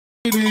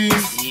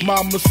It's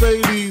my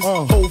Mercedes,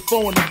 hold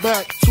FoR in the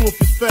back, two if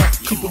you're fat.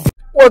 Keep it.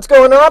 What's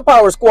going on,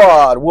 Power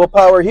Squad?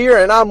 Willpower here,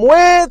 and I'm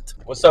with...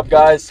 What's up,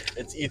 guys?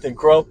 It's Ethan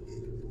Crow.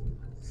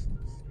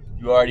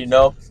 You already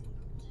know.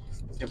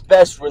 The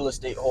best real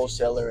estate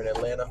wholesaler in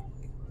Atlanta.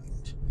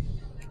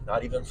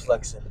 Not even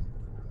flexing.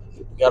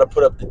 We got to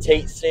put up the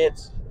Tate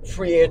stance.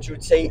 Free Andrew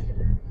Tate.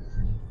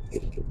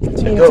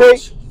 The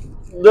goats.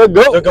 The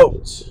goat. The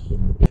goats.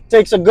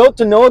 Takes a goat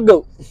to know a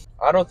goat.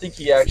 I don't think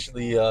he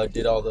actually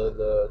did all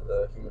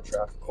the human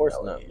trafficking. Of course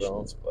not,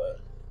 bro. But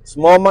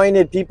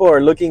small-minded people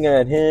are looking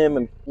at him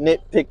and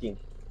nitpicking.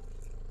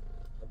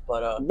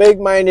 But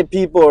big-minded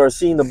people are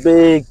seeing the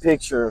big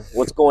picture.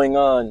 What's going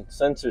on?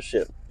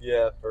 Censorship.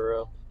 Yeah, for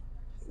real.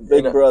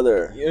 Big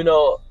brother. You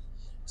know,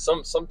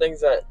 some things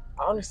that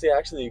honestly I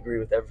actually agree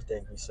with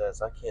everything he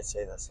says. I can't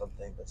say that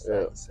something that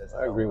he says.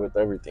 I agree with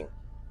everything.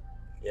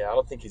 Yeah, I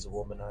don't think he's a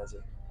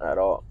womanizer at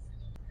all.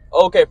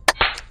 Okay,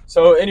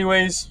 so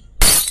anyways,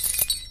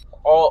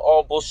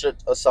 all bullshit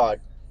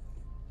aside,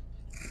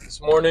 this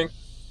morning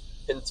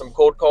hitting some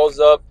cold calls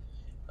up.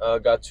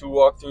 Got 2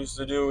 walkthroughs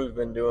to do. We've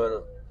been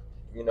doing,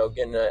 you know,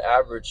 getting a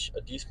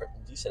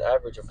decent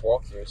average of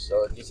walkthroughs,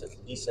 so a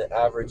decent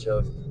average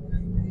of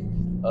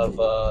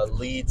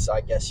leads,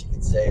 I guess you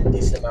could say, a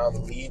decent amount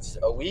of leads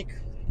a week.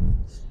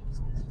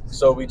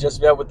 So we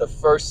just met with the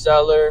first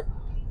seller.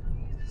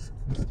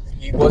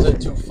 He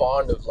wasn't too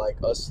fond of like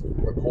us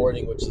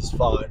recording, which is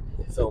fine.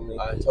 Filming.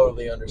 I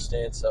totally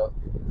understand. So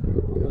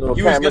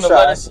he was gonna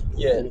let us.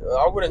 Yeah,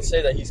 I wouldn't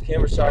say that he's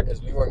camera shy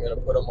because we weren't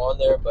gonna put him on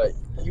there, but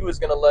he was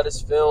gonna let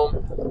us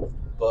film.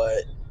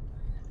 But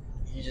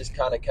he just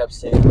kind of kept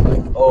saying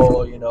like,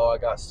 "Oh, you know, I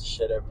got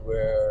shit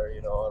everywhere.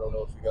 You know, I don't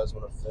know if you guys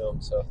want to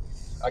film." So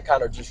I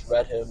kind of just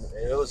read him,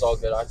 and it was all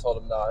good. I told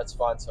him, "Nah, it's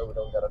fine, so we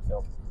don't gotta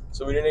film."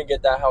 So we didn't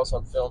get that house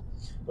on film,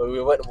 but we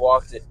went and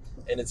walked it,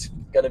 and it's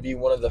gonna be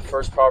one of the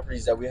first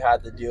properties that we're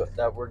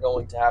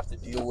going to have to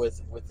deal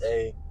with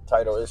a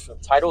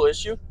title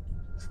issue.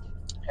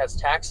 Has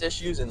tax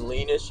issues and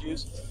lien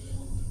issues.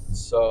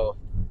 So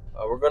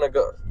we're gonna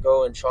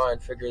go and try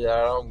and figure that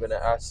out. I'm gonna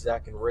ask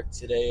Zach and Rick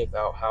today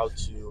about how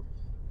to,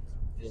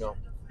 you know,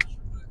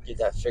 get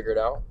that figured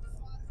out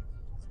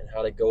and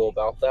how to go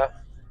about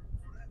that.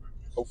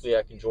 Hopefully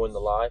I can join the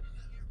live.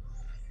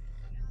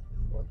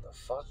 What the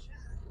fuck?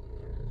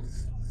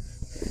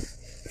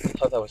 I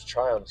thought that was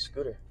Try on a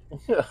scooter.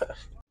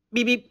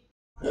 Beep beep.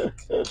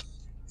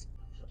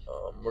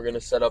 We're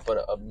gonna set up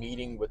a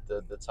meeting with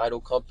the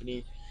title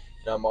company,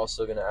 and I'm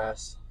also gonna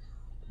ask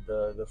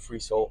the free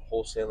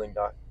wholesaling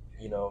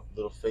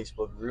little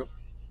Facebook group.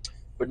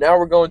 But now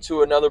we're going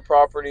to another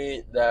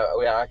property that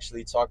we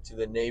actually talked to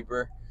the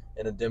neighbor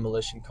and a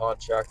demolition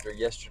contractor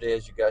yesterday,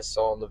 as you guys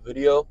saw in the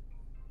video.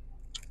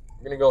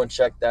 We're gonna go and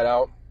check that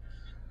out,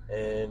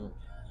 and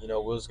you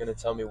know, Will's gonna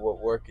tell me what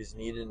work is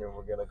needed, and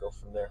we're gonna go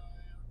from there.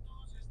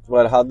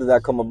 But how did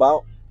that come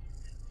about?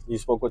 You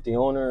spoke with the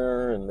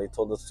owner, and they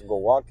told us to go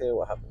walk it.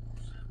 What happened?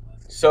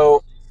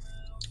 So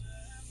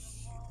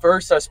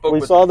first, I spoke.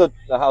 We saw the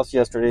house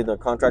yesterday. The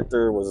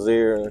contractor was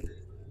there.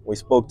 We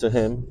spoke to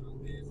him.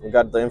 We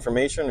got the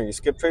information, or you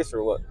skip trace,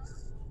 or what?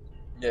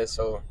 Yeah.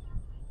 So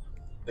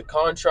the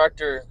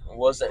contractor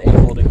wasn't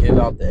able to give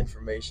out the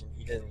information.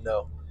 He didn't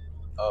know.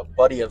 A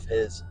buddy of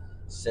his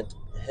sent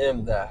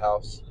him that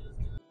house.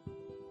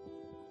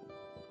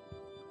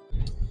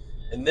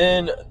 And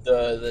then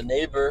the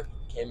neighbor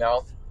came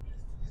out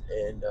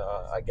and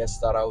I guess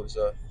thought I was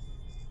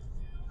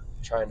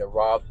trying to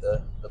rob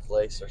the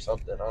place or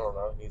something. I don't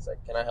know. He's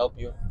like, "Can I help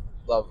you?"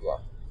 Blah, blah, blah.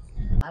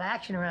 A lot of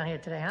action around here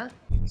today, huh?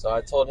 So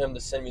I told him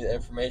to send me the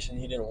information.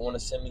 He didn't want to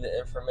send me the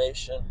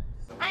information.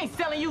 I ain't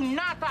selling you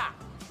nada.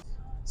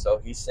 So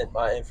he sent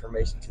my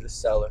information to the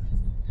seller.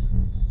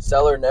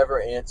 Seller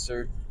never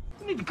answered.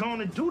 You need to go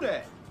on and do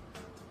that.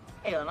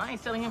 Hell, I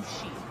ain't selling him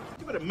shit.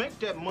 You better make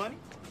that money.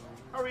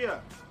 Hurry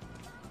up.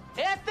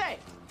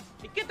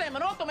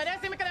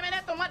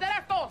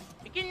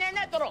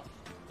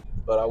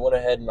 But I went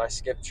ahead and I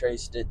skip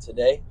traced it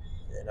today,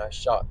 and I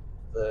shot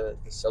the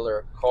seller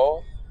a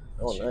call.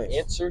 Oh, she nice.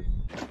 answered.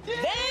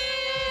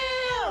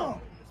 Damn!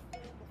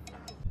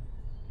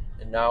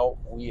 And now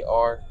we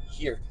are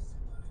here.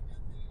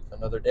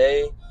 Another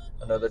day,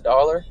 another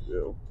dollar.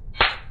 Yeah.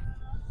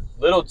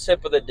 Little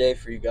tip of the day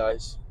for you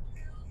guys.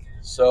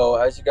 So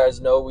as you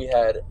guys know, we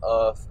had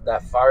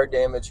that fire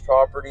damaged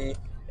property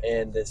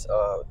and this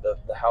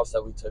the house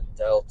that we took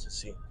to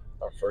LTC,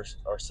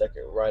 our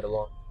second ride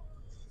along.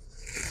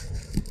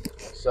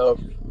 So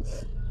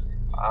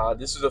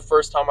this is the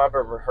first time I've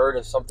ever heard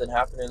of something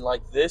happening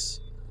like this,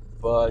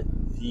 but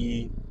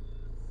the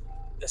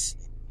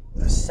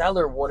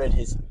seller wanted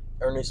his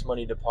earnest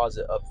money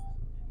deposit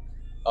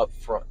up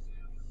front.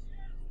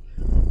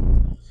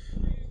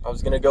 I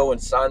was gonna go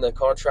and sign the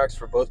contracts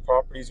for both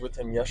properties with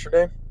him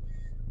yesterday,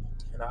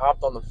 and I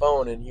hopped on the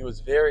phone, and he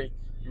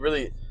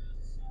really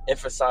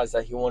emphasized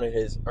that he wanted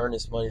his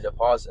earnest money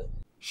deposit.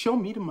 Show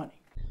me the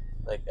money.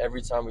 Like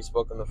every time we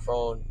spoke on the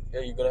phone,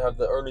 "Yeah, you're gonna have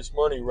the earnest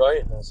money,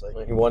 right?" And I was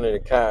like, He wanted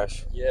it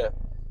cash. "Yeah."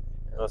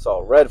 That's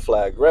all red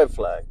flag, red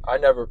flag. I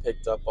never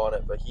picked up on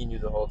it, but he knew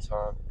the whole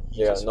time.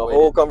 He Yeah, just the waited.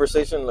 whole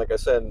conversation, like I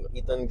said,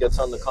 Ethan gets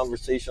on the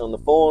conversation on the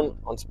phone,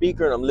 on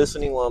speaker, and I'm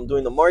listening while I'm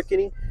doing the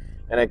marketing,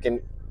 and I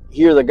can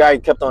hear the guy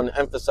kept on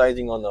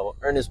emphasizing on the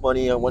earnest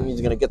money and when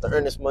he's gonna get the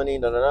earnest money,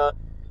 da da da.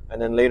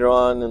 And then later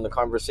on in the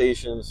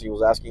conversations, he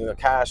was asking a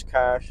cash.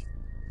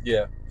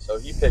 Yeah, so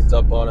he picked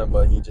up on it,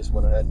 but he just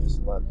went ahead and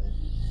just let me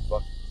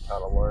fucking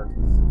kind of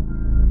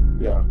learn.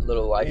 Yeah. A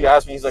little like He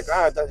asked me, he's like,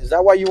 is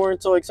that why you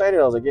weren't so excited?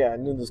 I was like, yeah, I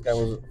knew this guy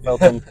felt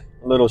him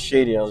a little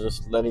shady. I was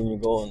just letting you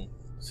go and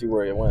see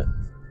where it went.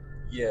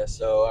 Yeah,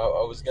 so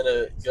I was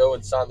gonna go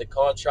and sign the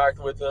contract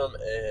with him,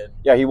 and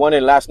yeah, he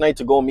wanted last night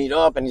to go meet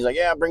up, and he's like,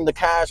 yeah, bring the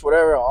cash,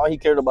 whatever. All he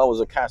cared about was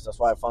the cash. That's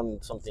why I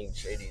found something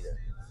shady there.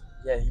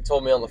 yeah, he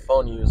told me on the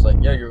phone, he was like,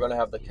 yeah, you're gonna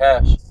have the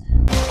cash.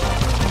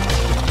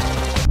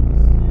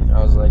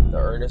 I was like, the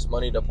earnest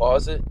money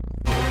deposit?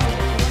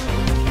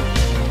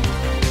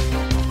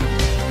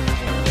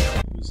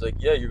 He was like,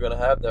 yeah, you're gonna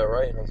have that,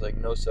 right? And I was like,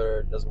 no, sir,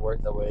 it doesn't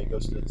work that way. It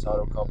goes to the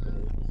title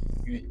company.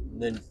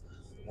 And then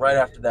right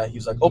after that, he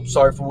was like, oh,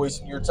 sorry for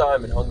wasting your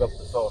time, and hung up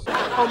the phone.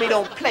 Homie,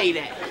 don't play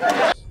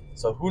that.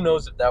 So who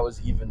knows if that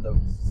was even the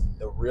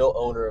real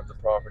owner of the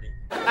property?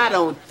 I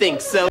don't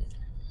think so.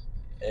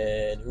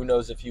 And who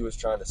knows if he was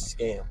trying to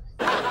scam?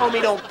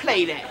 Homie, don't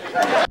play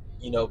that.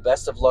 You know,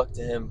 best of luck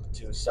to him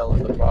to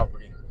selling the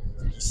property.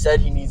 He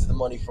said he needs the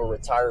money for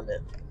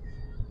retirement.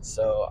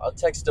 So I'll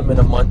text him in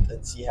a month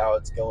and see how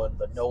it's going,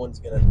 but no one's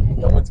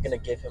gonna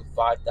give him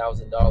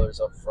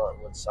 $5,000 up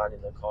front when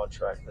signing the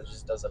contract. That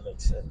just doesn't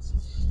make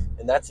sense.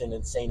 And that's an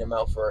insane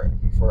amount for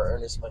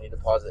earnest money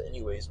deposit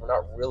anyways. We're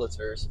not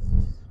realtors,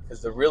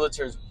 because the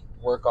realtors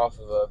work off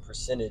of a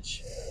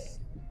percentage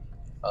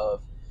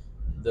of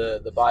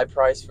the buy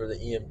price for the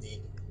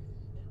EMD.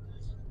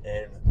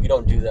 And we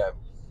don't do that.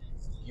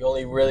 You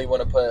only really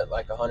want to put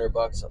like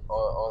 $100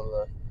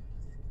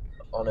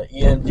 on an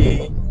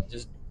EMD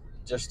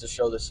just to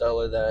show the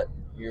seller that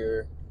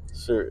you're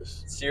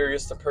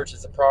serious to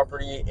purchase the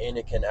property, and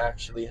it can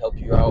actually help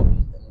you out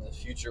in the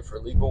future for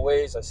legal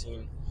ways. I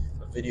seen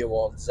a video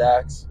on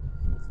Zach's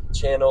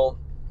channel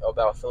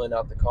about filling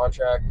out the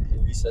contract,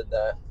 and he said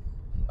that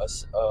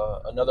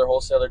another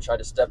wholesaler tried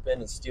to step in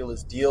and steal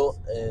his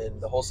deal, and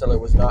the wholesaler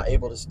was not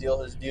able to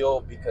steal his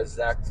deal because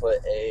Zach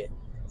put a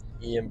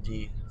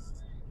EMD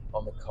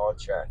on the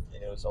contract,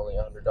 and it was only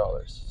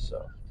 $100.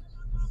 So,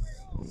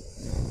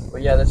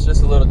 but yeah, that's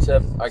just a little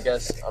tip, I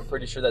guess. I'm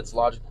pretty sure that's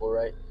logical,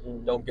 right?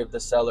 Don't give the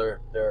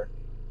seller their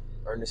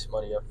earnest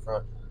money up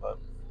front. But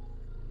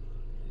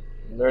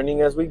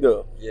Learning as we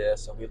go. yeah,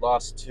 so we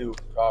lost 2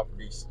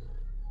 properties.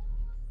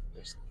 It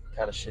was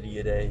kind of shitty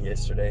a day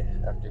yesterday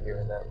after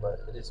hearing that, but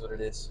it is what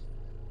it is.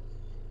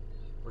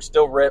 We're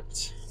still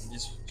ripped.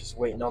 Just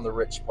waiting on the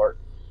rich part.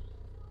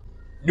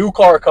 New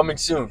car coming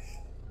soon.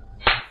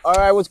 All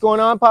right, what's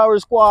going on, Power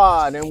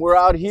Squad? And we're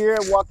out here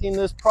walking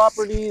this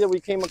property that we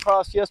came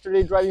across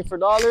yesterday, driving for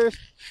dollars.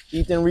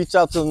 Ethan reached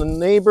out to the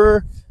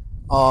neighbor,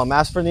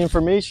 asked for the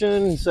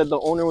information. He said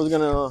the owner was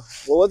gonna,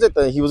 what was it?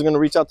 That he was gonna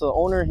reach out to the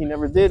owner. He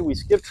never did. We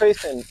skip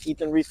traced, and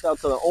Ethan reached out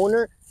to the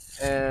owner,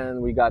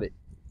 and we got it.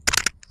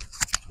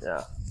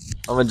 Yeah,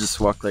 I'm gonna just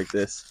walk like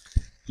this.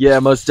 Yeah,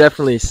 most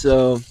definitely.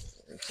 So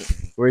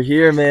we're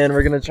here, man.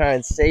 We're gonna try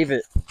and save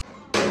it.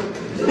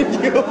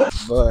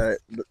 But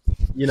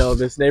you know,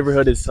 this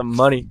neighborhood is some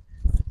money.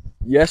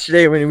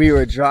 Yesterday when we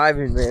were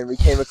driving, man, we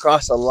came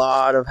across a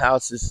lot of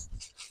houses,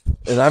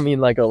 and I mean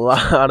like a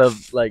lot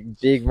of like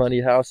big money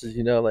houses,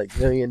 you know, like $1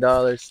 million.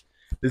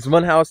 There's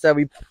one house that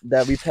we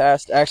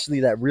passed,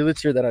 actually, that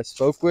realtor that I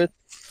spoke with,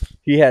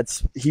 he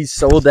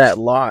sold that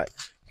lot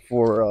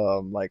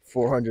for like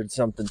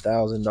 $400-something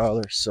thousand.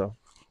 So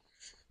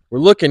we're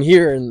looking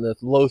here in the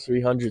low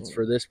 300s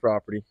for this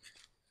property.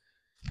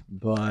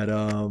 But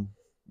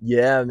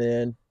yeah,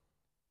 man,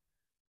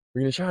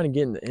 we're gonna try to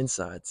get in the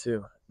inside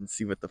too and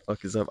see what the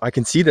fuck is up. I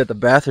can see that the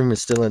bathroom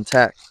is still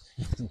intact,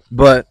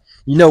 but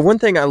you know, one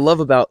thing I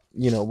love about,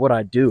 you know, what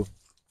I do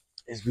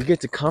is we get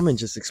to come and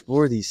just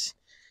explore these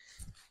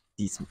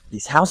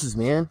houses,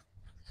 man,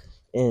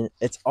 and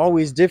it's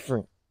always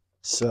different.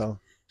 So,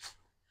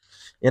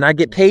 and I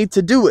get paid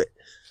to do it.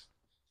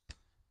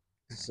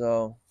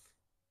 So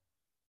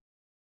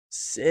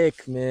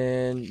sick,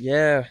 man.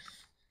 Yeah,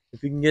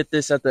 if we can get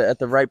this at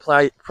the right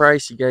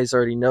price, you guys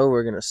already know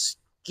we're gonna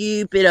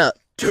scoop it up.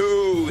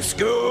 2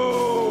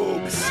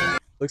 scoops.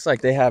 Looks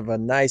like they have a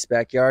nice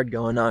backyard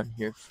going on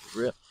here, for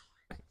real.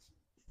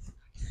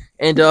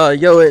 And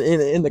yo,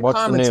 in the Watch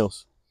comments, the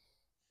nails.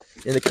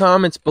 In the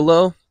comments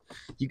below,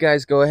 you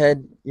guys go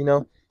ahead, you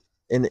know,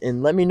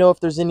 and let me know if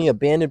there's any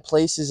abandoned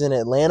places in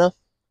Atlanta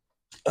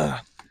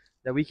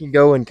that we can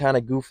go and kind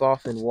of goof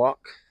off and walk.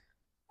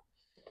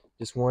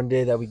 Just one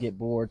day that we get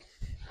bored.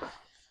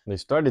 They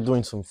started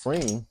doing some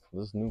framing.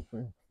 This new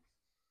frame.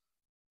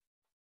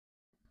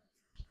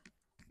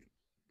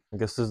 I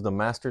guess this is the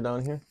master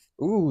down here.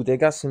 Ooh, they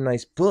got some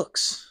nice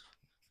books.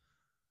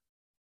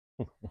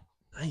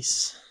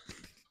 Nice.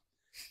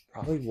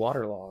 Probably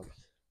waterlogged.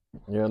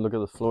 Yeah, look at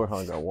the floor, how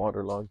it got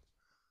waterlogged.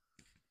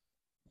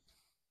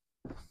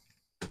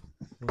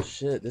 Oh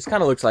shit, this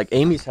kind of looks like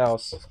Amy's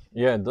house.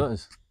 Yeah, it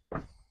does.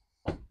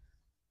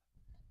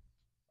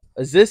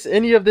 Is this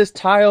any of this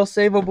tile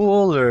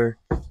savable or?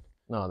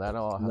 No, that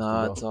all has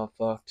Nah, to go. it's all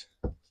fucked.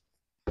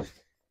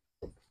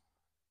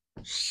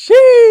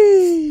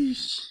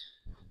 Sheesh.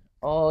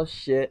 Oh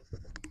shit.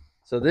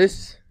 So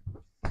that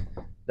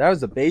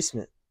was the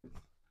basement.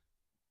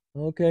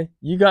 Okay,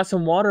 you got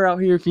some water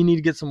out here if you need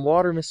to get some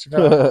water, Mr.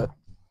 Powell.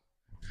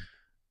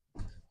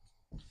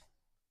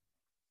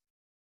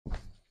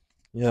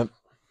 Yep.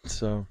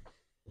 So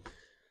it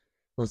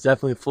was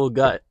definitely a full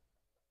gut.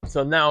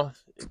 So now,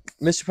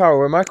 Mr.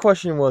 Power, my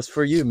question was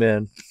for you,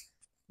 man.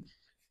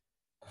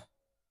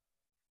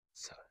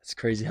 So it's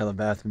crazy how the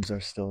bathrooms are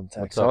still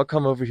intact. So I'll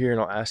come over here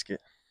and I'll ask it.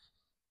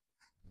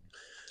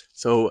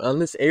 So on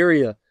this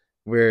area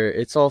where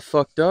it's all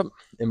fucked up,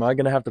 am I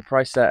gonna have to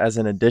price that as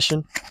an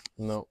addition?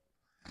 No.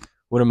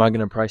 What am I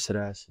gonna price it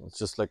as? It's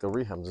just like a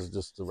rehab. It's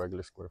just the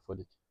regular square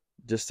footage.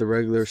 Just the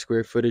regular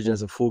square footage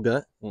as a full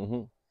gut?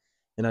 Mm-hmm.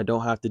 And I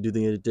don't have to do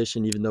the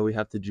addition even though we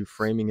have to do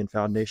framing and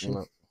foundation?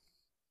 No.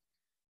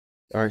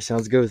 All right,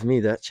 sounds good with me.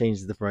 That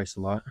changes the price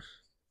a lot.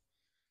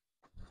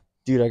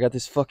 Dude, I got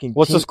this fucking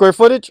What's the square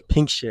footage?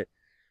 Pink shit.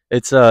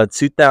 It's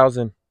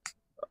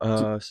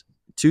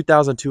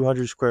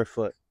 2,200 square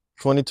foot.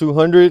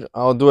 2,200.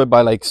 I'll do it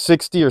by like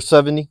 60 or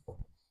 70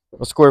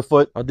 a square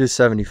foot. I'll do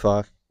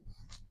 75.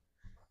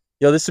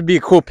 Yo, this would be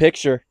a cool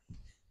picture.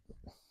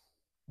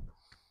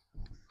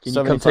 Can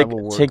you come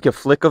take a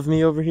flick of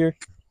me over here?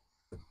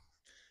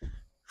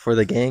 For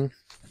the gang?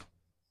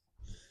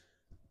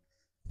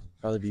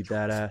 Probably be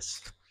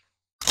badass.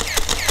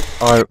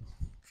 Alright.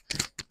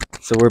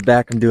 So we're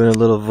back. I'm doing a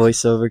little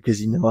voiceover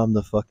because you know I'm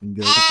the fucking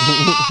goat.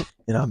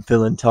 And I'm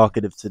feeling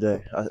talkative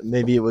today.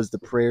 Maybe it was the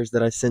prayers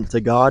that I sent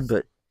to God,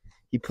 but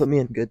he put me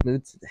in good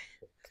mood today.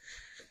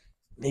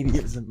 Maybe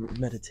it was a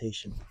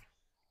meditation.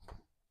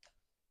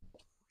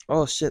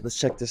 Oh shit, let's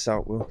check this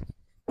out, Will.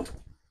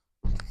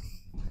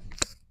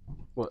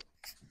 What?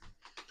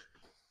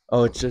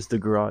 Oh, it's just the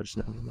garage.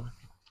 Never mind.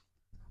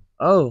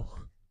 Oh.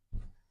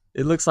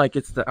 It looks like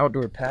it's the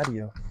outdoor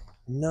patio.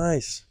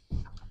 Nice.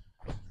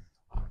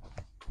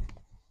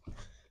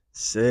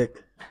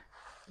 Sick.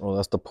 Oh,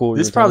 that's the pool.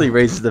 This probably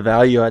raises the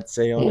value, I'd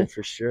say, on it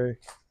for sure.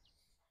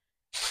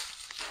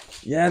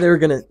 Yeah, they were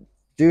gonna,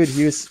 dude.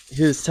 He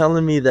was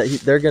telling me that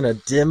they're gonna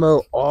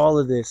demo all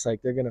of this.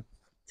 Like they're gonna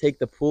take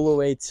the pool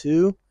away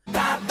too. And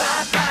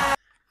I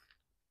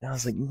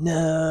was like,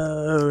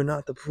 no,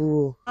 not the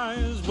pool.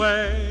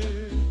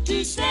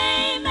 To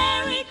say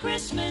Merry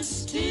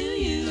Christmas to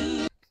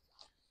you.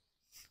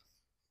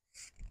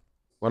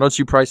 Why don't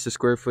you price the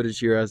square footage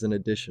here as an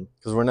addition?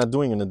 Because we're not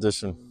doing an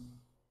addition.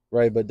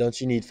 Right, but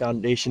don't you need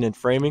foundation and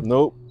framing?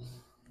 Nope.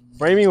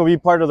 Framing will be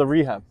part of the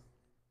rehab.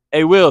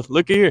 Hey, Will,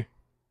 look at here.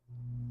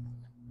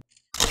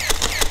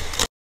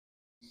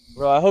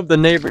 Bro, I hope the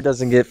neighbor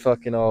doesn't get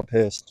fucking all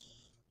pissed.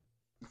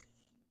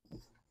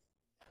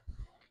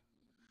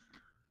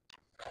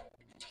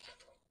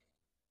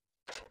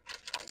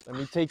 Let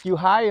me take you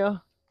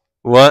higher.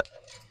 What?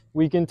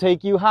 We can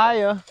take you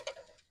higher.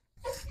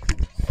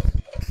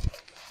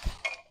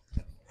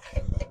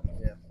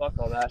 Yeah, fuck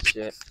all that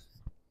shit.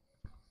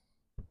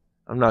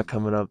 I'm not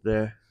coming up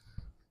there.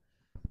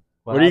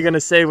 What are you going to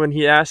say when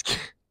he asks?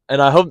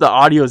 And I hope the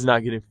audio is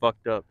not getting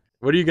fucked up.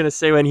 What are you going to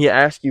say when he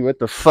asks you what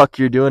the fuck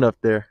you're doing up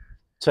there?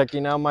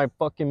 Checking out my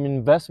fucking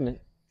investment.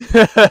 He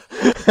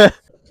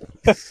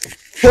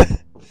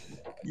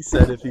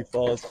said if he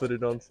falls, put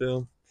it on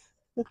film.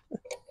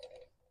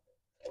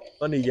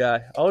 Funny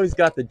guy. Always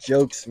got the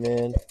jokes,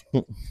 man.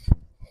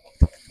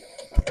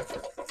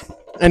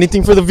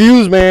 Anything for the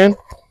views, man.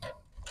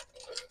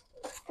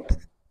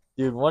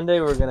 Dude, one day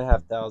we're going to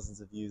have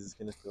thousands of views. It's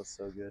going to feel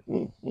so good.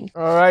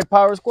 All right,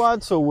 Power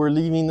Squad. So we're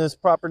leaving this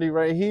property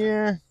right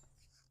here.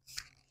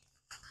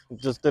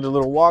 Just did a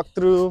little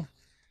walkthrough.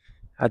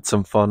 Had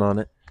some fun on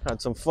it.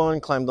 Had some fun.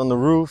 Climbed on the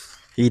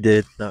roof. He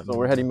did. So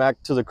we're heading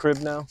back to the crib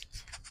now.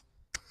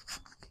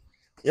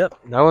 Yep,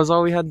 that was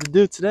all we had to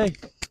do today.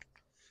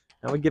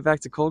 Now we get back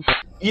to cold.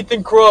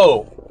 Ethan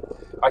Crow,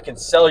 I can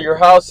sell your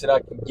house and I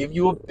can give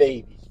you a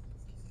baby.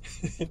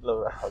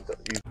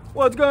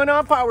 What's going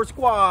on, Power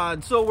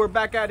Squad? So we're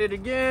back at it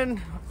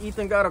again.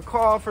 Ethan got a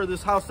call for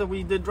this house that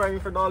we did driving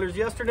for dollars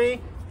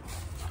yesterday.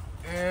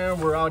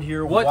 And we're out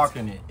here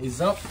walking it. Is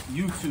up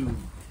YouTube?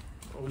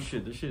 Oh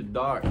shit, this shit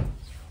dark.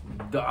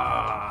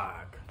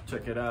 Dark.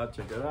 Check it out,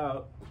 check it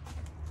out.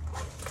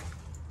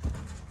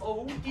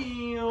 Oh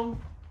damn.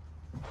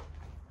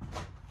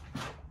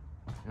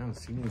 Damn, the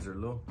ceilings are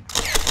low.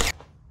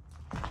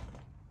 Oh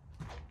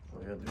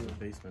yeah, there's a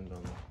basement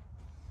down there.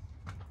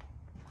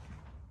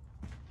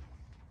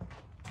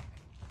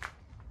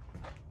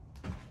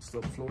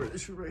 Slope floor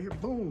issue right here,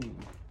 boom.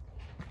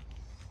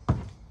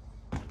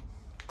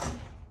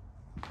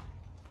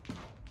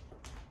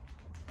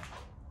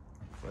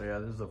 So yeah,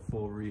 this is a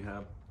full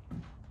rehab.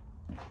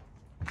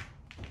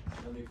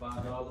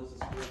 $75 a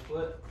square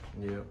foot.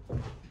 Yep.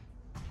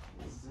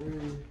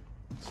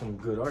 Some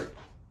good art.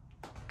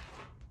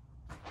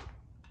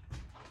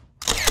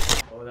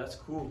 Oh, that's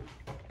cool.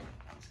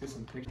 get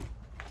some pictures.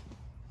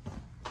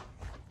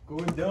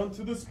 Going down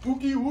to the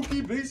spooky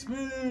wookie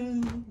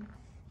basement.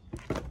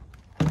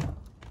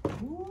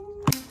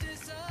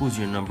 Who's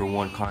your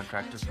 #1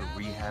 contractor for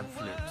rehab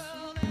flips?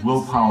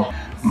 Willpower,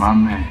 my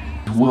man.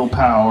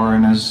 Willpower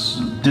and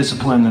his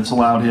discipline that's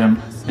allowed him,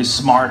 his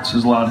smarts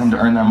has allowed him to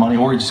earn that money,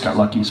 or he just got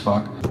lucky as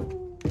fuck.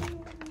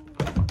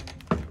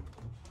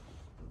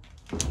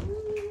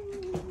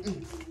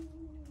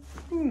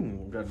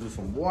 Gotta do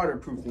some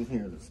waterproofing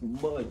here. This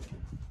mud.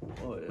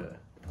 Oh yeah.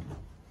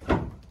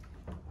 What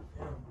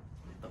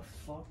the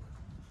fuck?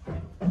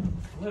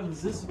 What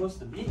was this supposed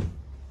to be?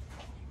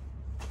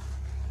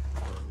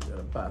 We got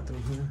a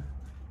bathroom here.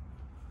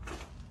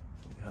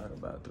 We had a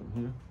bathroom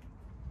here.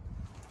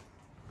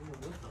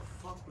 What the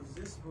fuck was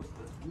this supposed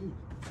to be?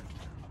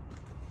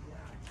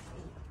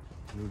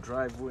 New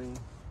driveway.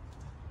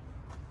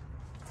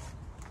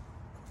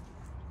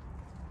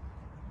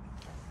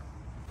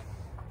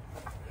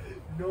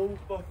 No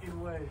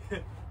fucking way. You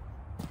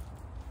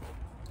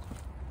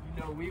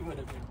know, we would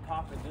have been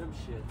popping them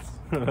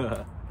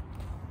shits.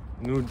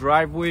 New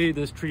driveway.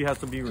 This tree has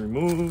to be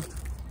removed.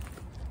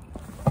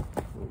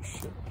 Oh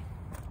shit.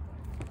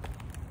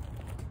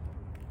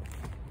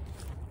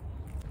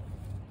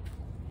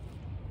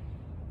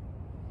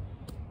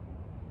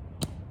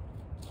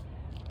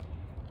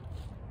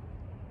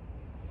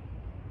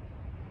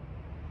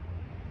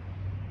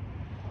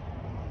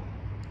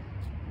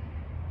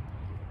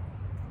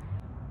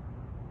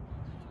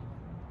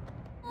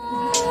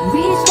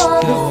 Reach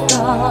for the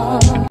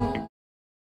stars.